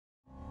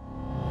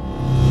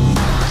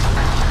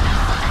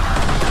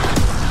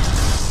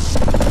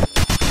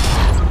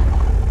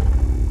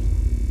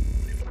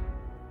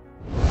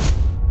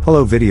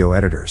Hello video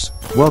editors.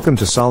 Welcome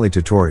to Salih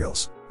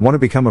Tutorials. Want to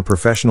become a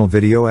professional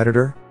video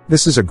editor?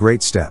 This is a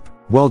great step.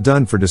 Well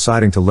done for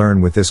deciding to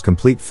learn with this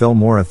complete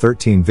Filmora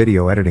 13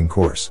 video editing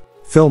course.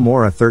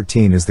 Filmora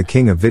 13 is the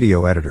king of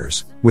video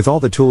editors, with all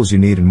the tools you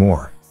need and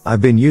more.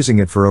 I've been using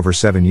it for over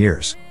 7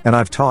 years, and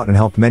I've taught and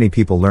helped many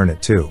people learn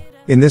it too.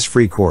 In this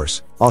free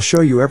course, I'll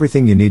show you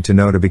everything you need to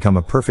know to become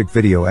a perfect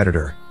video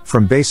editor,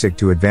 from basic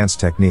to advanced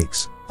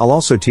techniques. I'll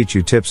also teach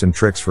you tips and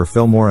tricks for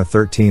Filmora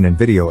 13 and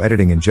video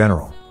editing in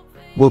general.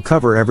 We'll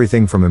cover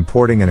everything from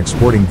importing and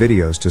exporting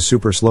videos to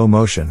super slow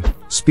motion,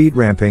 speed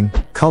ramping,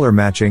 color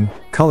matching,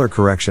 color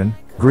correction,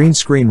 green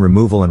screen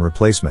removal and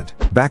replacement,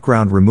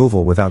 background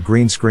removal without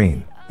green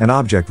screen, and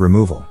object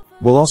removal.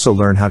 We'll also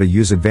learn how to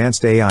use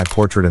advanced AI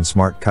portrait and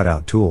smart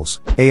cutout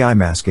tools, AI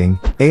masking,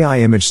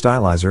 AI image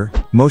stylizer,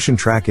 motion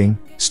tracking,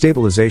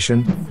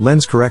 stabilization,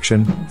 lens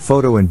correction,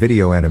 photo and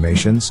video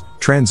animations,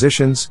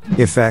 transitions,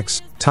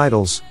 effects,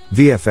 titles,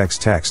 VFX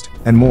text,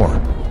 and more.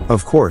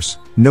 Of course,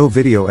 no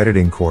video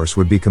editing course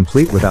would be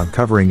complete without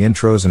covering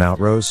intros and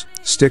outros,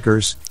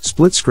 stickers,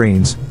 split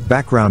screens,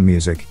 background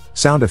music,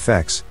 sound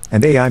effects,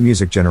 and AI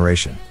music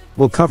generation.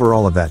 We'll cover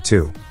all of that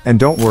too. And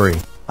don't worry,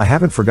 I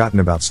haven't forgotten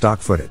about stock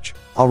footage.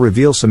 I'll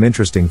reveal some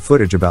interesting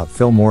footage about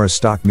Filmora's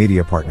stock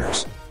media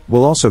partners.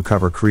 We'll also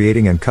cover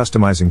creating and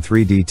customizing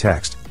 3D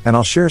text, and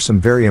I'll share some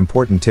very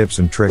important tips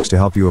and tricks to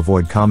help you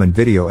avoid common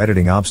video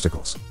editing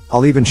obstacles.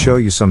 I'll even show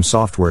you some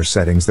software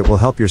settings that will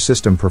help your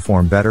system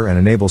perform better and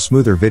enable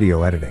smoother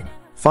video editing.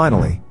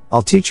 Finally,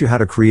 I'll teach you how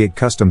to create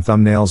custom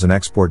thumbnails and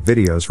export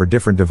videos for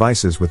different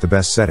devices with the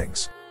best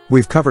settings.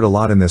 We've covered a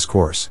lot in this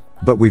course,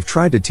 but we've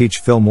tried to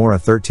teach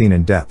Filmora 13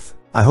 in depth.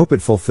 I hope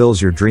it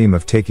fulfills your dream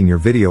of taking your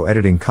video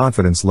editing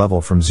confidence level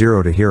from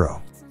 0 to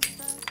hero.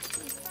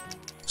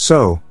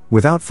 So,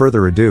 without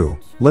further ado,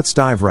 let's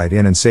dive right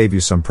in and save you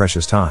some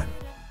precious time.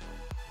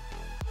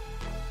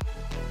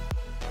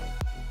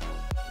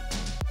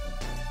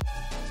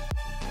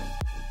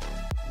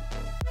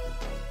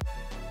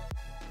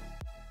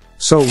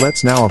 So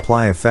let's now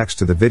apply effects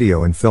to the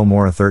video in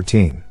Filmora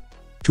 13.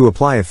 To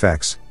apply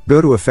effects, go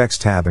to Effects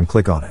tab and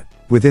click on it.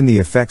 Within the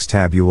Effects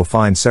tab you will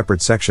find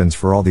separate sections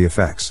for all the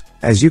effects.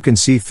 As you can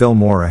see,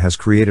 Filmora has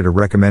created a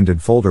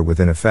recommended folder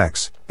within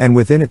Effects, and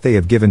within it they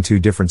have given 2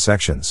 different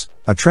sections,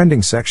 a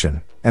trending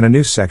section, and a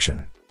new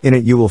section. In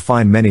it you will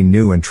find many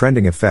new and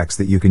trending effects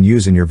that you can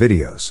use in your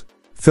videos.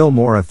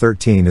 Filmora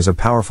 13 is a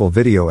powerful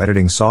video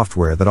editing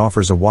software that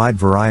offers a wide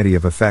variety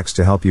of effects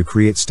to help you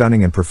create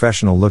stunning and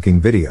professional looking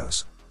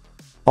videos.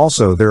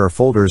 Also, there are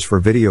folders for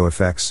video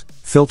effects,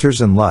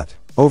 filters and LUT,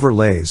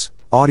 overlays,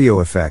 audio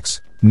effects,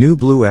 New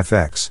Blue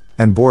FX,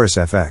 and Boris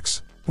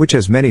FX, which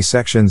has many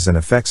sections and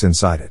effects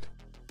inside it.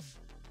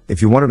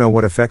 If you want to know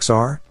what effects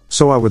are,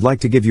 so I would like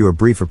to give you a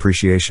brief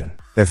appreciation.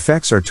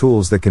 Effects are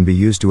tools that can be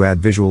used to add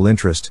visual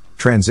interest,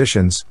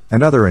 transitions,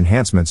 and other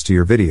enhancements to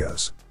your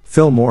videos.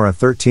 Filmora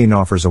 13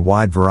 offers a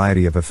wide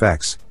variety of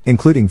effects,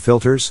 including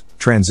filters,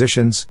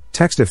 transitions,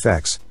 text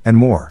effects, and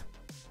more.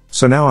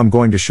 So now I'm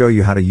going to show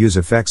you how to use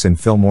effects in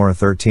Filmora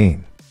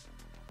 13.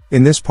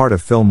 In this part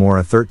of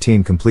Filmora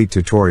 13 complete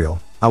tutorial,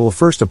 I will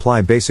first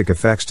apply basic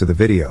effects to the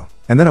video,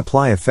 and then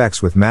apply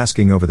effects with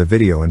masking over the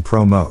video in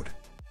Pro mode.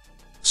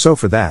 So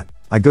for that,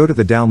 I go to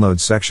the Download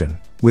section,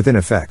 within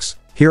Effects.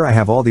 Here I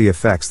have all the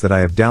effects that I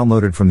have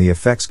downloaded from the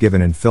effects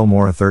given in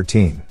Filmora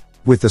 13.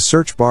 With the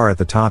search bar at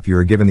the top you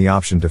are given the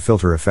option to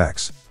filter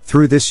effects.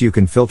 Through this you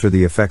can filter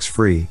the effects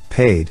free,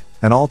 paid,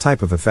 and all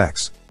type of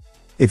effects.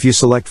 If you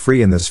select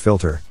free in this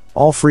filter,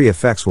 all free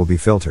effects will be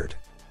filtered.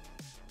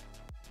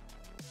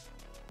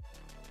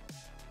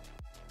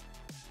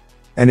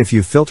 And if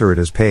you filter it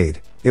as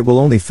paid, it will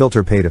only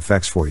filter paid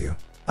effects for you.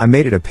 I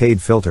made it a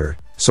paid filter,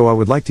 so I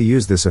would like to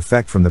use this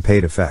effect from the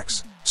paid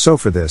effects. So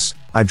for this,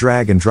 I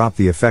drag and drop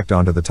the effect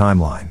onto the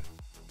timeline.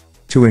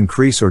 To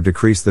increase or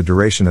decrease the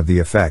duration of the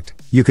effect,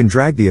 you can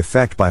drag the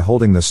effect by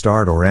holding the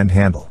start or end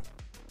handle.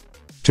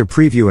 To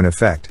preview an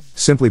effect,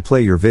 simply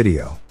play your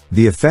video.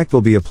 The effect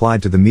will be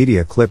applied to the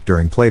media clip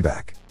during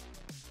playback.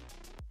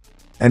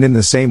 And in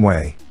the same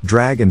way,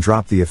 drag and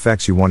drop the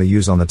effects you want to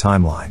use on the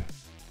timeline.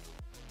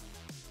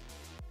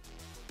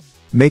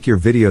 Make your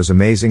videos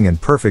amazing and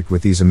perfect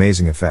with these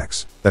amazing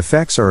effects.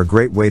 Effects are a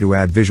great way to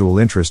add visual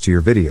interest to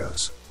your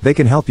videos. They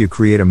can help you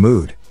create a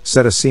mood,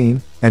 set a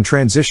scene, and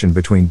transition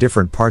between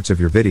different parts of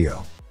your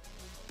video.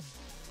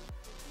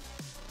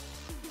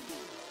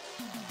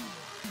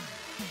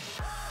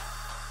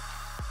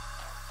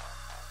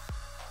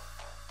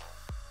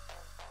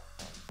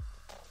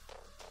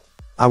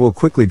 I will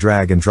quickly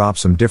drag and drop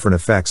some different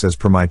effects as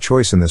per my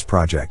choice in this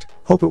project.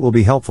 Hope it will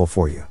be helpful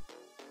for you.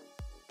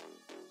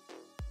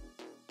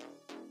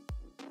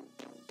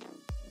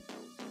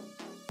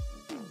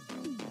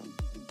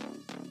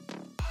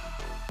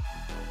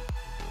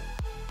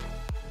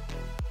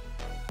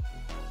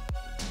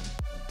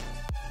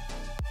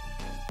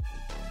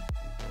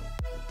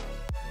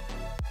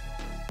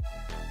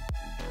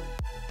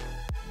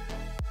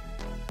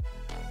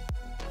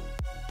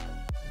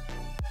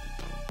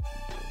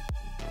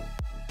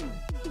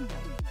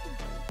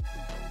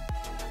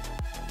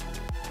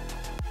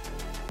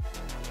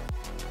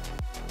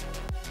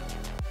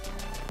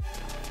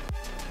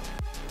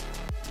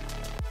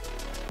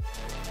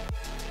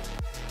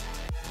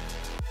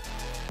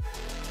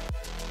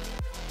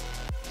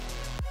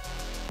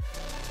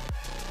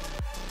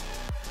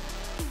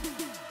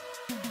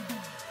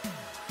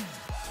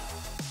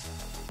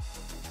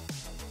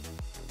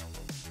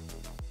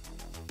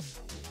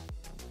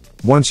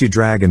 Once you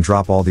drag and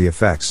drop all the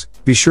effects,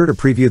 be sure to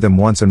preview them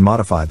once and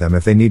modify them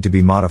if they need to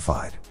be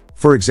modified.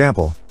 For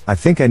example, I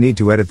think I need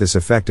to edit this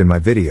effect in my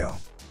video.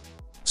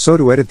 So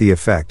to edit the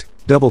effect,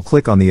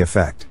 double-click on the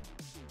effect.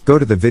 Go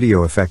to the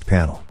Video Effect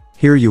panel.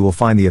 Here you will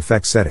find the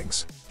effect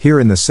settings. Here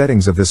in the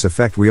settings of this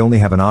effect we only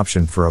have an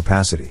option for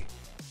opacity.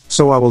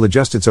 So I will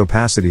adjust its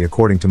opacity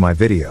according to my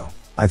video.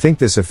 I think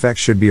this effect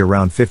should be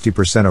around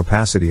 50%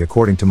 opacity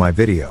according to my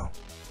video.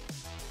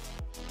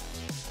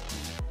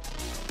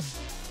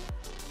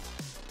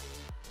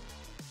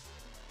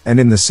 And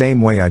in the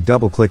same way I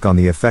double-click on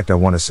the effect I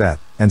want to set,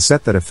 and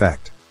set that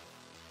effect.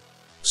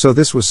 So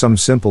this was some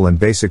simple and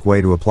basic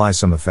way to apply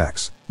some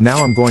effects.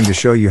 Now I'm going to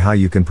show you how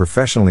you can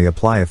professionally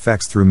apply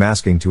effects through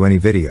masking to any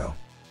video.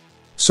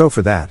 So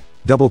for that,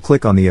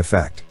 double-click on the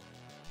effect.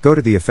 Go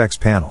to the Effects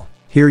panel.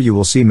 Here you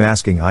will see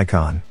masking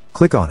icon,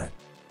 click on it.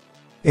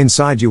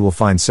 Inside you will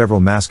find several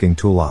masking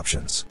tool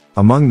options.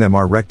 Among them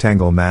are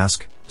rectangle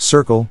mask,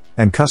 circle,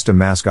 and custom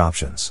mask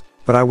options.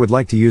 But I would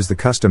like to use the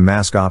custom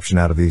mask option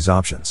out of these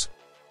options.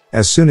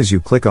 As soon as you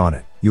click on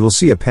it, you will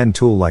see a pen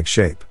tool-like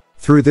shape.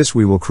 Through this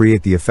we will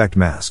create the effect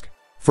mask.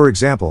 For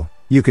example,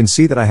 you can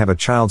see that I have a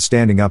child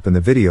standing up in the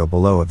video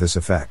below of this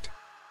effect.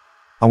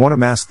 I want to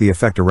mask the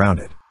effect around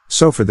it.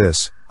 So for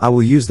this, I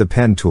will use the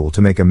pen tool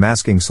to make a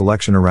masking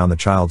selection around the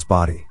child's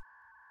body.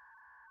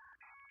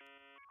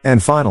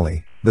 And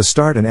finally, the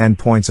start and end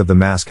points of the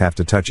mask have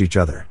to touch each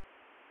other.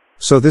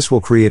 So this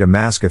will create a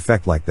mask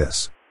effect like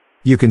this.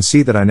 You can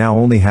see that I now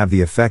only have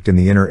the effect in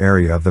the inner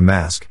area of the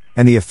mask,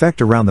 and the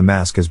effect around the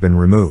mask has been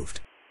removed.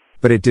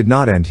 But it did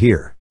not end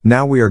here.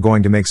 Now we are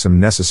going to make some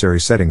necessary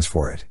settings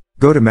for it.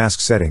 Go to Mask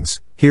Settings.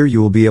 Here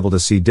you will be able to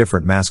see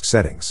different mask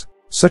settings,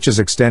 such as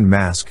Extend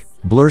Mask,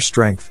 Blur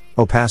Strength,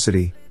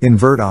 Opacity,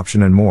 Invert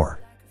option and more.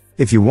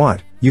 If you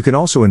want, you can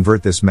also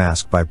invert this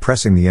mask by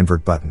pressing the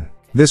Invert button.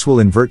 This will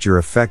invert your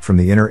effect from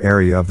the inner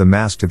area of the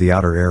mask to the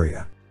outer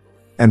area.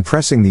 And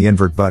pressing the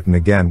Invert button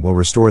again will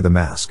restore the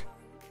mask.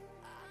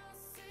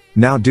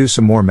 Now do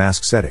some more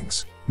mask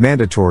settings.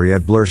 Mandatory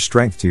add blur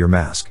strength to your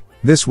mask.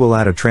 This will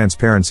add a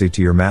transparency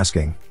to your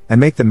masking, and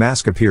make the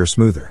mask appear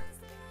smoother.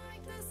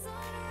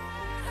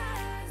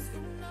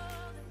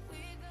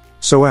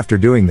 So after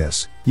doing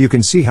this, you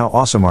can see how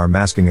awesome our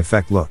masking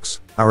effect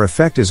looks. Our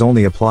effect is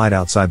only applied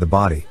outside the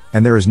body,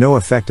 and there is no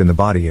effect in the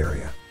body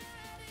area.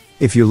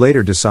 If you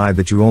later decide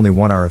that you only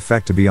want our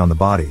effect to be on the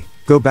body,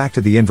 go back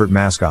to the Invert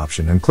Mask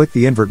option and click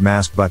the Invert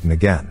Mask button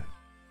again.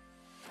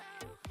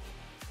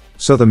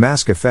 So the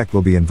mask effect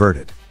will be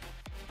inverted.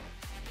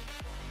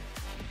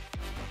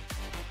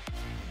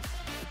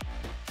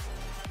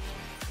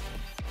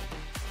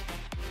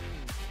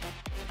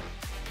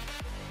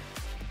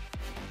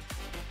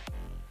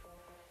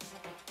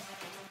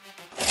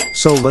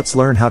 So let's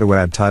learn how to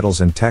add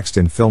titles and text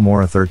in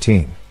Filmora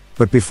 13.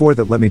 But before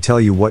that, let me tell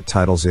you what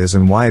titles is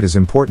and why it is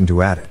important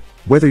to add it.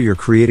 Whether you're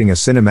creating a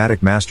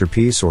cinematic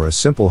masterpiece or a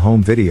simple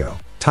home video,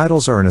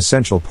 titles are an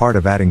essential part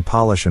of adding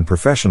polish and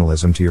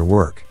professionalism to your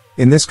work.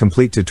 In this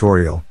complete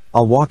tutorial,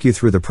 I'll walk you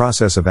through the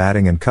process of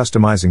adding and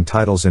customizing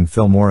titles in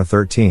Filmora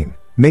 13,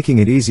 making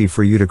it easy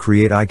for you to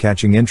create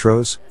eye-catching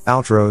intros,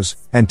 outros,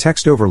 and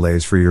text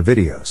overlays for your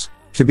videos.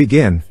 To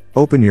begin,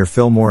 open your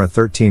Filmora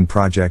 13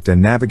 project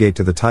and navigate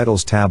to the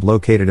Titles tab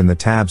located in the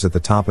tabs at the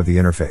top of the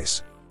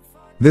interface.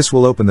 This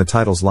will open the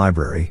Titles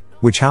library,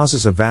 which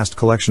houses a vast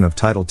collection of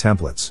title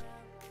templates,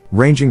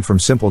 ranging from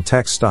simple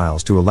text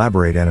styles to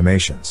elaborate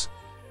animations.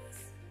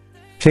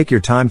 Take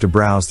your time to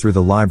browse through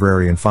the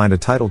library and find a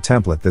title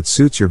template that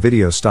suits your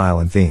video style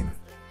and theme.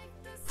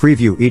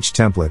 Preview each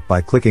template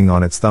by clicking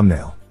on its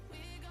thumbnail.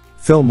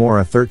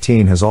 Filmora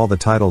 13 has all the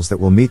titles that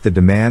will meet the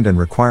demand and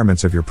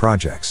requirements of your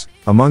projects.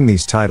 Among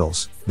these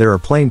titles, there are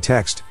plain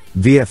text,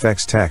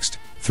 VFX text,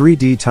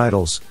 3D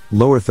titles,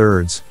 lower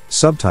thirds,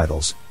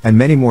 subtitles, and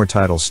many more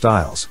title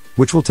styles,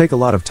 which will take a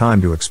lot of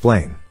time to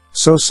explain.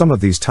 So some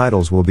of these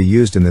titles will be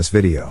used in this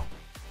video.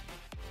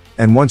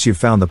 And once you've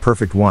found the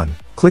perfect one,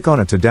 click on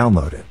it to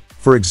download it.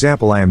 For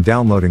example, I am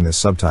downloading this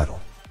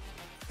subtitle.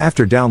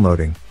 After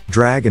downloading,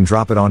 drag and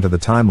drop it onto the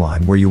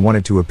timeline where you want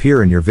it to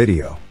appear in your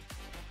video.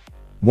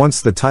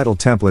 Once the title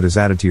template is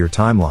added to your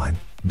timeline,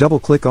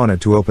 double-click on it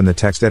to open the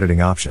text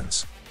editing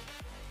options.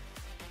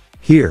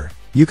 Here,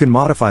 you can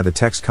modify the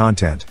text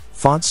content,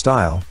 font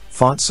style,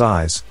 font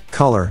size,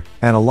 color,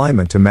 and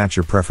alignment to match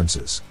your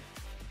preferences.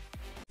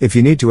 If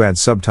you need to add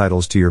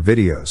subtitles to your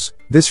videos,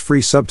 this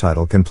free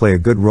subtitle can play a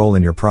good role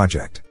in your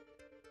project.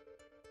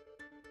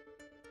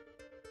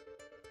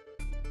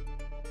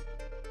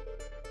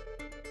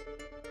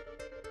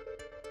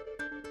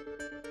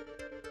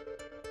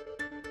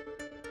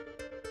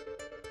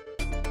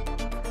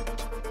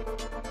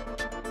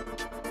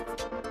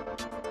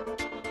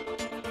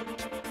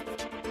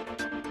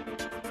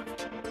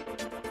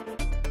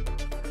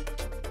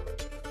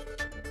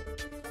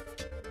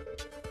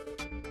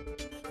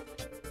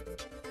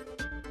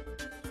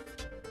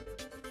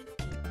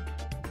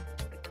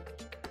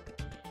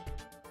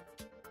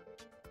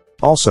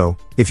 Also,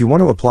 if you want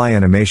to apply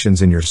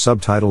animations in your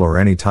subtitle or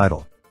any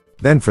title,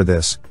 then for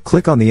this,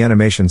 click on the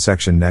animation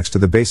section next to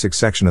the basic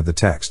section of the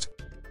text.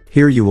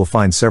 Here you will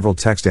find several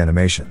text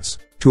animations.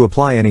 To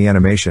apply any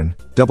animation,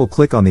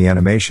 double-click on the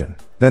animation,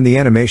 then the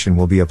animation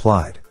will be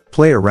applied.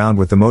 Play around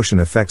with the motion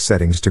effect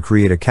settings to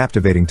create a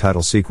captivating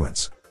title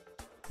sequence.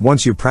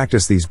 Once you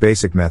practice these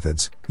basic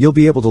methods, you'll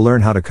be able to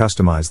learn how to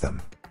customize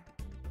them.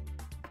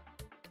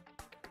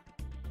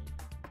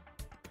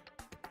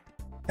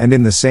 And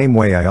in the same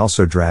way I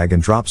also drag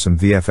and drop some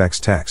VFX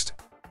text.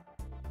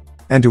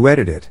 And to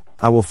edit it,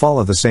 I will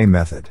follow the same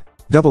method.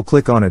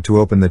 Double-click on it to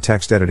open the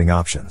text editing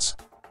options.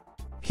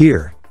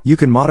 Here, you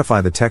can modify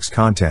the text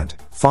content,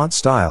 font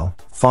style,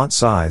 font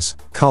size,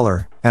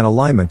 color, and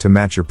alignment to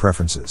match your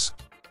preferences.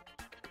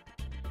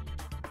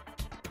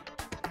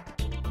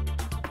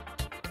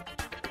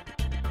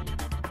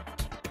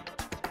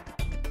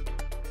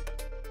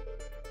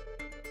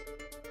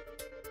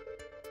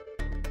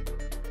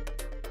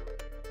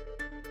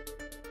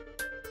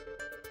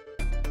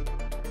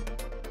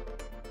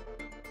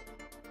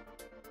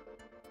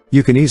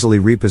 You can easily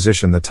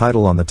reposition the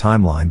title on the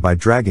timeline by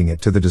dragging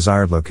it to the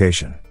desired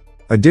location.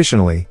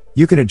 Additionally,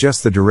 you can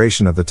adjust the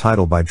duration of the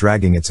title by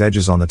dragging its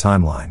edges on the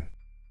timeline.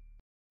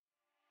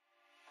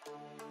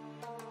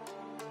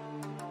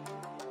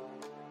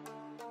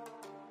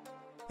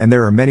 And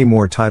there are many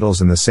more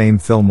titles in the same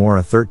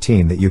Filmora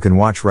 13 that you can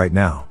watch right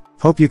now.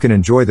 Hope you can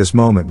enjoy this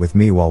moment with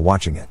me while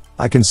watching it.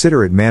 I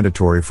consider it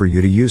mandatory for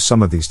you to use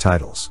some of these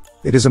titles.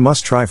 It is a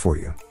must-try for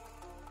you.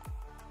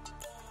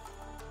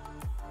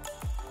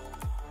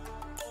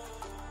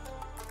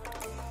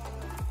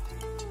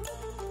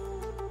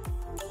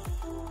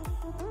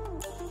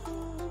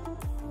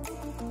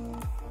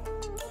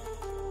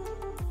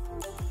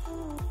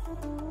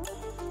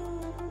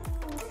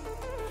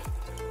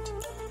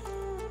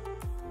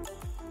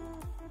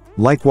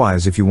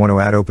 Likewise, if you want to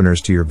add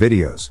openers to your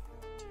videos.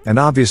 And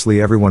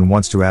obviously everyone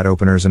wants to add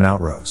openers and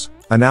outros.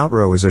 An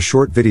outro is a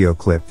short video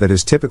clip that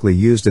is typically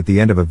used at the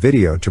end of a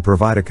video to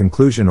provide a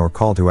conclusion or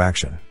call to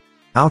action.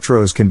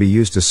 Outros can be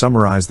used to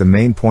summarize the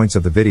main points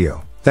of the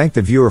video, thank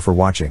the viewer for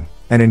watching,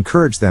 and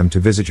encourage them to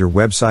visit your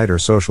website or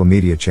social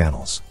media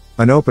channels.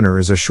 An opener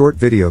is a short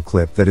video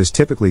clip that is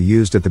typically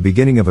used at the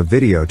beginning of a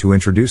video to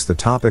introduce the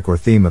topic or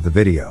theme of the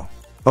video.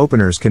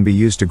 Openers can be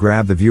used to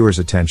grab the viewer's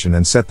attention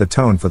and set the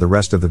tone for the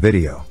rest of the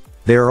video.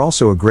 They are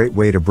also a great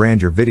way to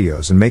brand your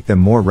videos and make them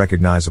more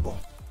recognizable.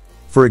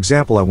 For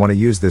example, I want to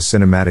use this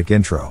cinematic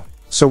intro,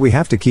 so we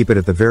have to keep it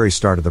at the very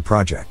start of the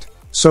project.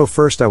 So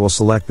first I will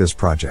select this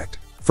project.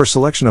 For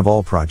selection of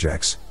all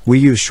projects, we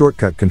use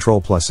shortcut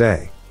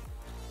Ctrl+A.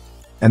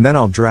 And then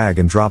I'll drag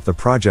and drop the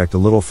project a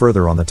little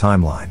further on the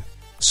timeline.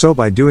 So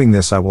by doing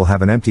this I will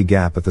have an empty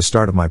gap at the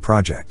start of my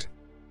project.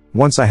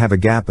 Once I have a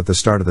gap at the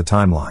start of the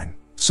timeline,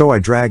 so I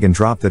drag and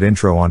drop that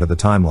intro onto the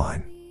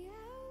timeline.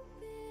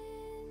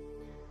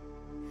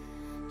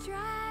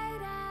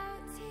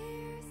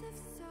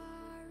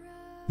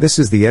 This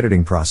is the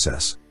editing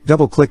process.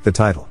 Double-click the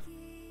title.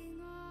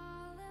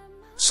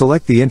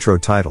 Select the intro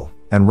title,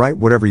 and write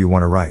whatever you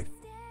want to write.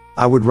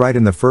 I would write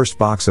in the first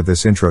box of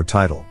this intro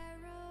title,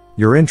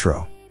 your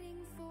intro.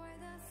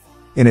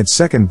 In its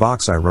second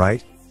box I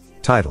write,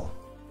 title.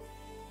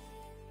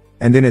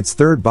 And in its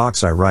third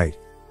box I write,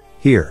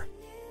 here.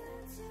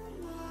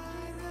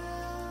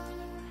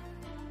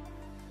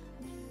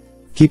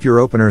 Keep your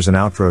openers and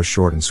outros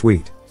short and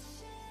sweet.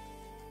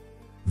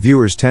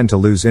 Viewers tend to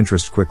lose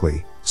interest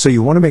quickly, so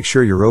you want to make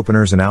sure your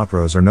openers and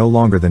outros are no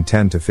longer than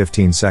 10 to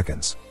 15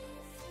 seconds.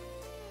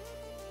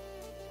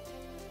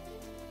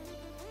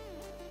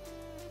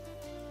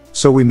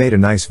 So we made a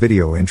nice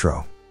video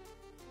intro.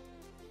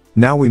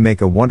 Now we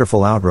make a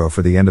wonderful outro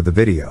for the end of the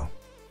video.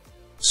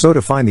 So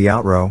to find the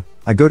outro,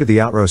 I go to the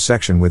outro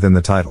section within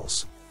the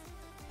titles.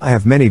 I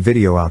have many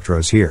video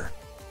outros here.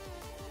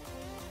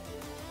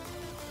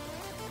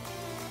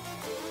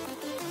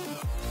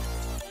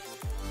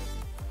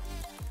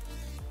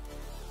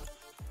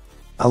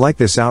 I like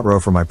this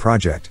outro for my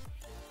project.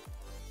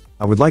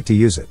 I would like to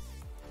use it.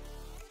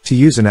 To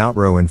use an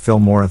outro in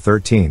Filmora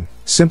 13,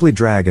 simply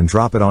drag and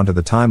drop it onto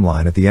the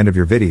timeline at the end of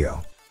your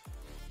video.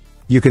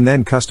 You can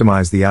then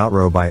customize the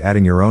outro by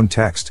adding your own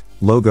text,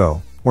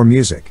 logo, or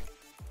music.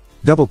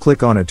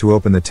 Double-click on it to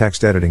open the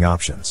text editing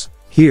options.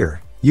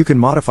 Here, you can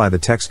modify the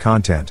text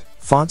content,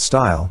 font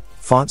style,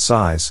 font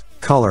size,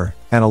 color,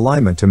 and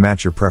alignment to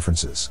match your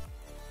preferences.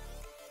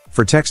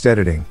 For text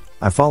editing,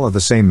 I follow the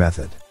same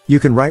method. You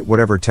can write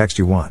whatever text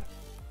you want.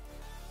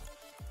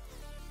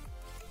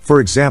 For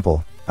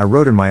example, I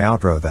wrote in my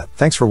outro that,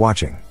 "Thanks for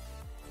watching."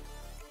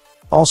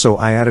 Also,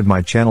 I added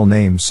my channel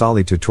name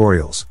Salih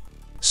Tutorials.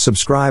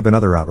 Subscribe and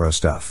other outro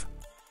stuff.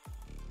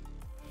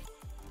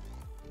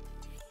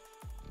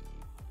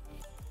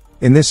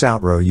 In this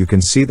outro you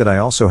can see that I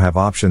also have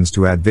options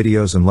to add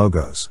videos and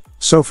logos.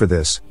 So for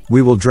this,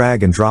 we will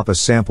drag and drop a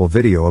sample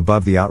video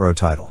above the outro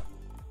title.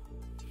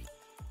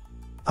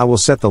 I will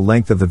set the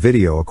length of the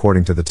video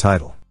according to the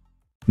title.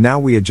 Now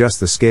we adjust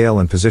the scale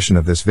and position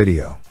of this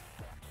video.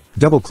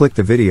 Double-click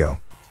the video.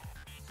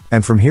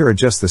 And from here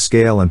adjust the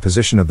scale and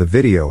position of the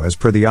video as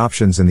per the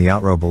options in the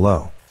outro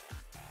below.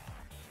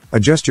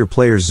 Adjust your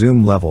player's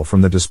zoom level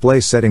from the display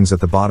settings at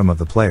the bottom of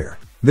the player.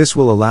 This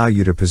will allow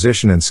you to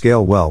position and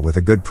scale well with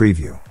a good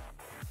preview.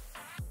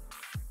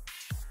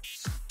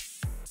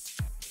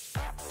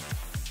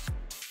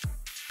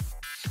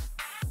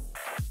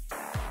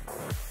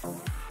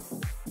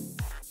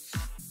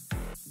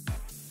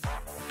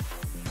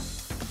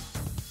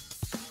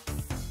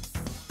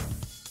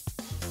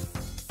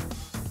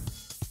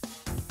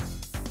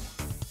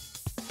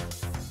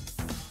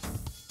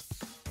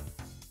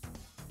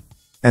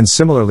 And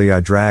similarly,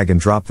 I drag and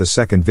drop the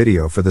second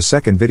video for the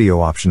second video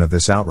option of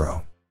this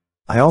outrow.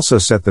 I also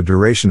set the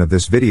duration of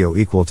this video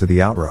equal to the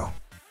outrow.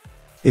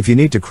 If you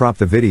need to crop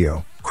the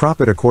video,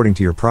 crop it according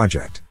to your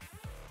project.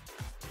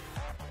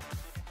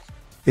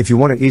 If you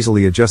want to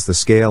easily adjust the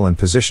scale and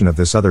position of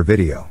this other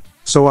video,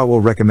 so I will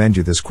recommend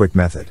you this quick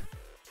method.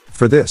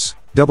 For this,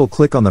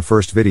 double-click on the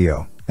first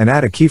video, and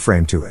add a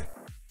keyframe to it.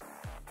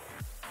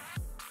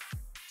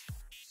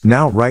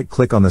 Now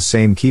right-click on the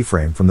same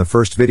keyframe from the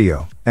first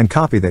video, and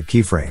copy that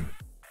keyframe.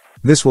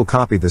 This will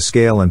copy the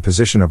scale and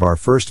position of our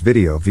first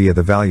video via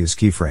the values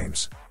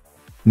keyframes.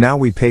 Now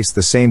we paste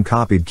the same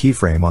copied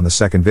keyframe on the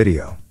second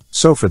video.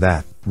 So for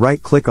that,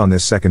 right-click on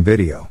this second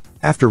video.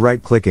 After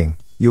right-clicking,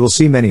 you will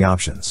see many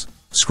options.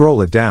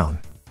 Scroll it down.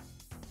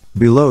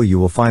 Below you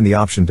will find the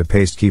option to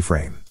paste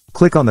keyframe.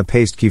 Click on the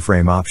paste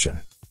keyframe option.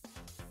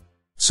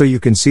 So you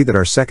can see that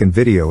our second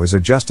video is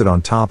adjusted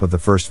on top of the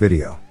first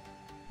video.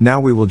 Now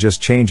we will just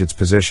change its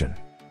position.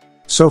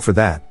 So for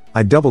that,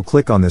 I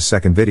double-click on this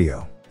second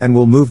video, and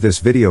we'll move this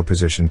video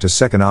position to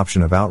second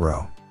option of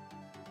outrow.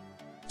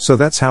 So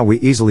that's how we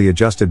easily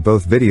adjusted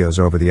both videos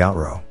over the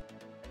outrow.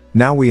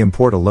 Now we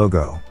import a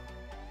logo.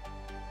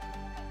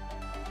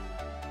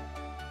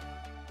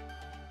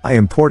 I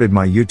imported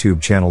my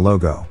YouTube channel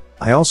logo.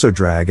 I also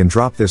drag and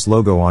drop this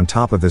logo on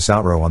top of this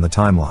outrow on the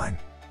timeline.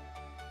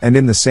 And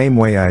in the same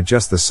way I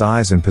adjust the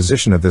size and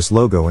position of this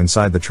logo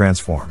inside the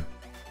transform.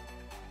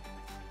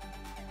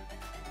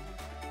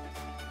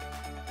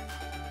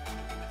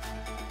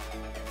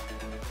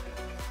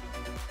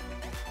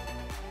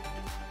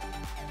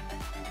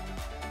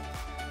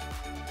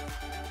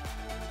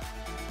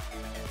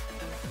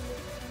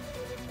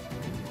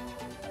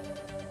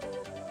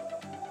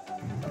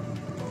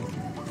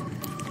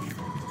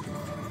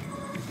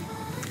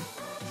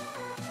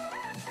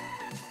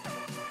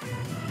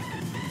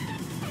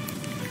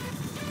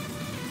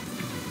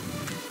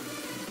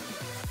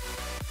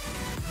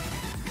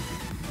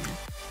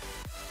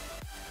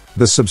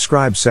 The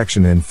subscribe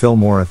section in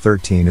Filmora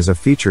 13 is a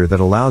feature that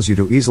allows you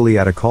to easily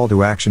add a call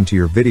to action to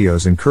your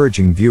videos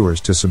encouraging viewers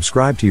to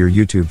subscribe to your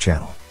YouTube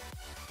channel.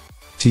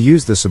 To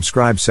use the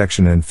subscribe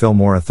section in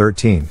Filmora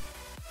 13,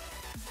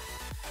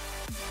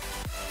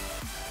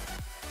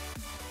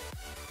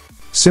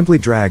 simply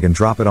drag and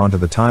drop it onto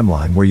the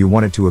timeline where you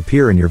want it to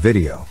appear in your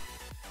video.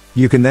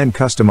 You can then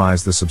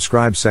customize the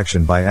subscribe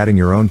section by adding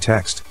your own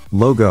text,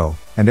 logo,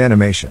 and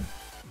animation.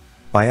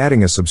 By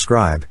adding a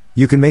subscribe,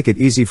 you can make it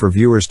easy for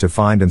viewers to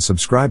find and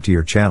subscribe to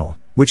your channel,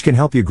 which can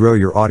help you grow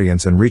your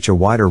audience and reach a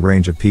wider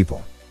range of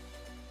people.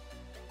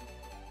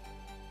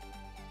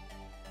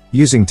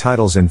 Using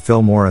titles in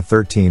Filmora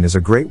 13 is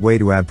a great way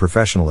to add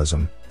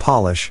professionalism,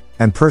 polish,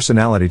 and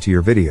personality to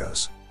your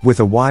videos. With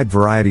a wide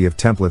variety of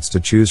templates to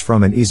choose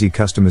from and easy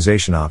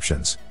customization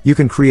options, you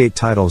can create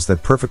titles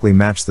that perfectly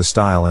match the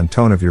style and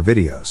tone of your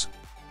videos.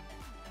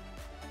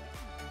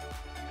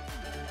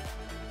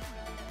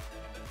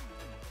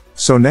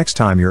 So next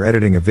time you're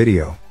editing a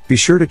video, be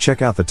sure to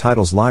check out the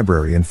titles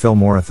library in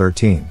Filmora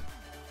 13.